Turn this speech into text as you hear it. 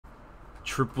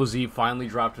Triple Z finally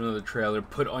dropped another trailer.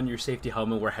 Put on your safety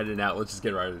helmet. We're heading out. Let's just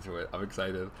get right into it. I'm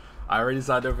excited. I already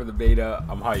signed up for the beta.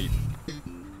 I'm hyped.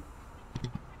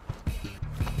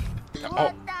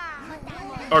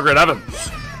 Oh, great heavens.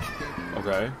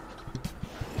 Okay.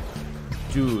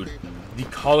 Dude, the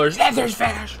colors. Yeah, there's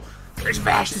Vash. There's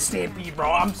Vash the Stampede,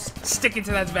 bro. I'm sticking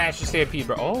to that Vash the Stampede,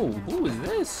 bro. Oh, who is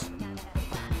this?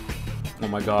 Oh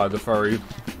my god, the furry.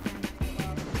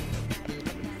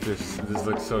 This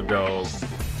looks so dope.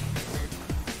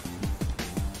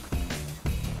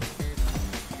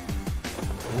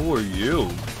 Who are you?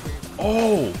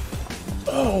 Oh!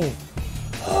 Oh!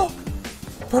 Oh!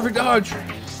 Perfect dodge!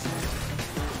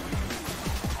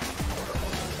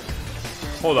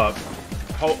 Hold up.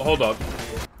 Hold up.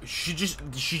 She just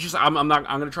I'm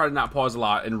gonna try to not pause a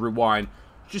lot and rewind.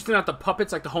 Just not the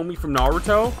puppets like the homie from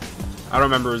Naruto. I don't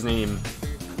remember his name.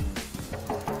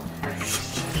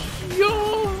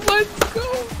 Yo, let's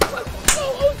go. Let's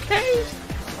go. Okay.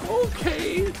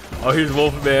 Okay. Oh, here's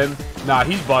Wolfman. Nah,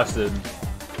 he's busted.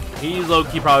 He's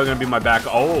low-key probably gonna be my back.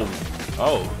 Oh.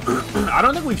 Oh. I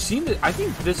don't think we've seen this. I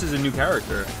think this is a new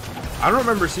character. I don't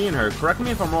remember seeing her. Correct me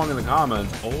if I'm wrong in the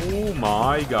comments. Oh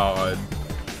my god.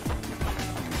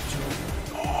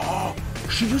 Oh,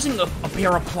 she's using a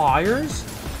pair of pliers?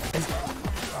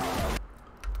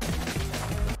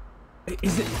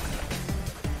 Is it?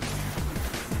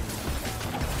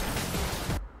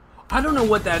 I don't know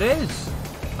what that is.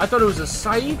 I thought it was a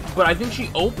scythe, but I think she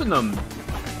opened them.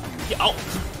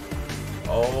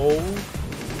 Oh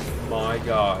my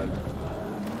god.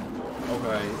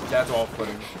 Okay, that's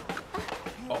off-putting.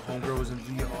 Oh, homegirl was in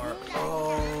VR.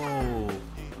 Oh.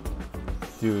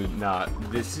 Dude, nah.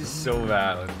 This is so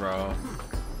valid, bro.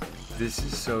 This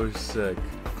is so sick.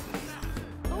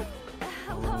 Oh,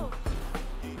 hello.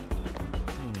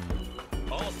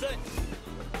 All set.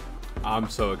 I'm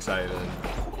so excited.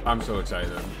 I'm so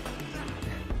excited.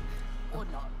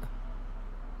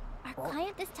 Our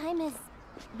client this time is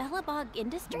Bellabog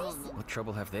Industries? What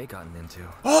trouble have they gotten into?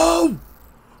 Oh!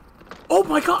 Oh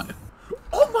my god!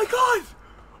 Oh my god!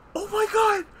 Oh my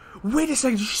god! Wait a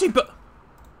second, did you say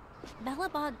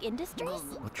Bellabog Industries?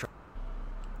 What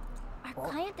Our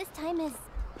client this time is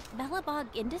Bellabog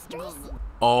Industries?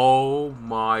 Oh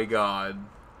my god.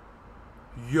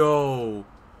 Yo.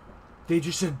 They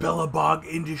just said Bellabog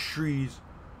Industries.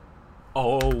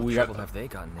 Oh, we got. trouble have they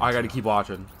gotten into? I gotta keep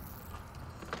watching.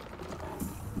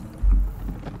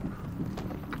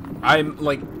 I'm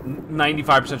like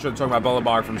 95% sure they're talking about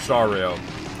Bellabog from Star Rail.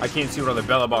 I can't see what other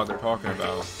Bellabog they're talking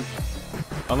about.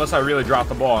 Unless I really drop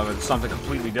the ball and it's something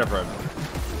completely different.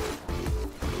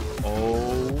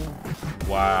 Oh,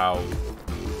 wow.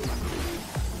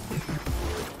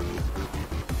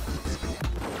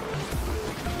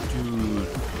 Dude.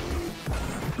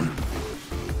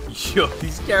 Yo,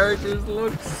 these characters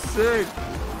look sick.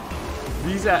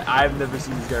 I've never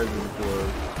seen these characters before.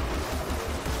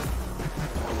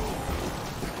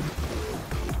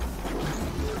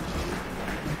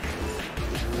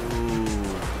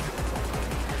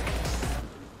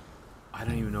 I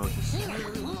don't even know what this is.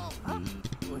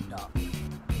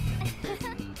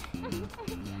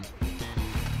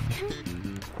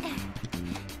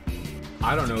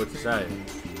 I don't know what to say.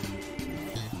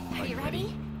 Are you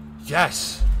ready?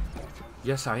 Yes!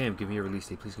 Yes, I am. Give me a release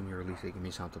date. Please give me a release date. Give me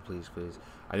something, please, please.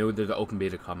 I know there's an open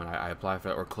beta coming. I apply for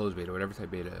that, or closed beta, whatever type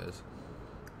beta is.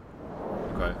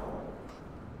 Okay.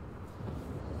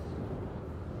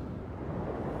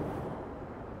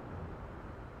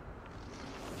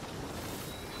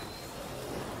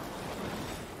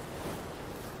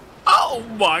 Oh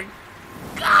my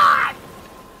god!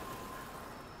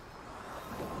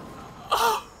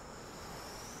 Oh!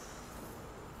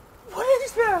 What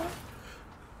is that?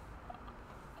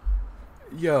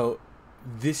 Yo,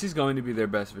 this is going to be their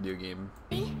best video game.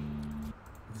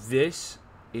 This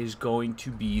is going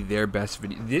to be their best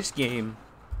video. This game,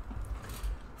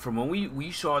 from when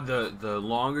we saw the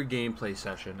longer gameplay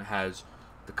session, has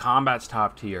the combat's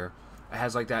top tier. It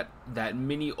has like that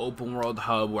mini open world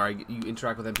hub where you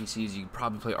interact with NPCs. You can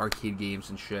probably play arcade games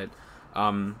and shit.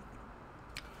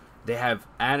 They have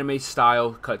anime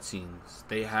style cutscenes.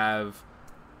 They have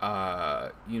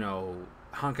you know,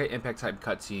 Honkai Impact type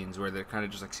cutscenes where they're kind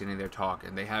of just like sitting there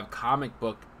talking. They have comic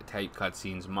book type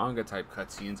cutscenes, manga type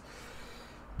cutscenes.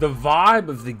 The vibe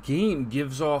of the game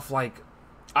gives off like,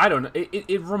 I don't know.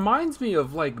 It reminds me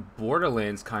of like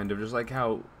Borderlands, kind of, just like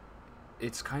how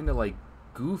it's kind of like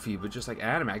goofy, but just like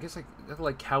anime. I guess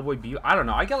like Cowboy Bebop. I don't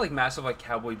know. I get like massive like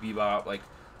Cowboy Bebop, like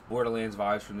Borderlands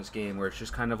vibes from this game, where it's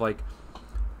just kind of like,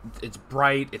 it's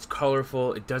bright, it's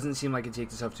colorful. It doesn't seem like it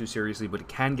takes itself too seriously, but it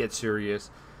can get serious.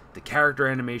 The character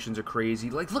animations are crazy.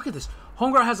 Like, look at this.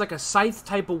 Homegirl has like a scythe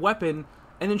type of weapon,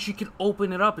 and then she can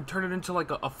open it up and turn it into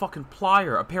like a fucking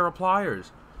plier, a pair of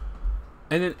pliers.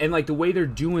 And like the way they're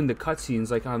doing the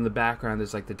cutscenes, like on the background,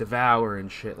 there's like the Devour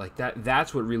and shit like that.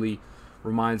 That's what really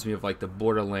reminds me of like the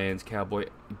Borderlands, Cowboy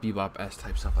Bebop-esque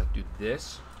type stuff. Like, dude,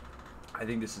 I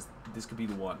think this could be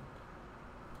the one.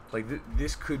 Like,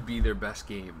 this could be their best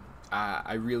game.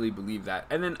 I really believe that.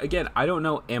 And then again, I don't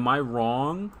know. Am I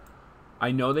wrong?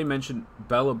 I know they mentioned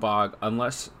Belobog,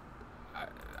 unless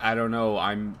I don't know.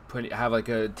 Have like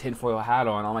a tinfoil hat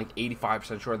on. I'm like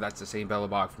 85% sure that's the same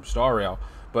Belobog from Star Rail,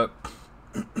 but.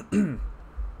 I don't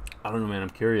know, man. I'm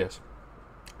curious.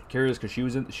 Because she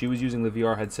was using the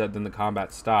VR headset, then the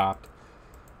combat stopped,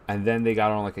 and then they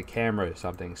got on like a camera or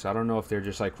something. So I don't know if they're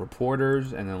just like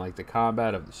reporters, and then like the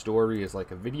combat of the story is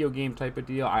like a video game type of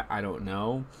deal. I don't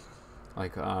know.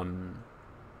 Like but I'm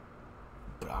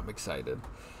excited.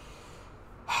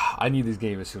 I need this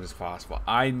game as soon as possible.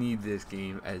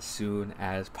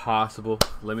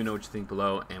 Let me know what you think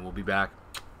below, and we'll be back.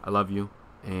 I love you,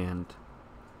 and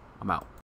I'm out.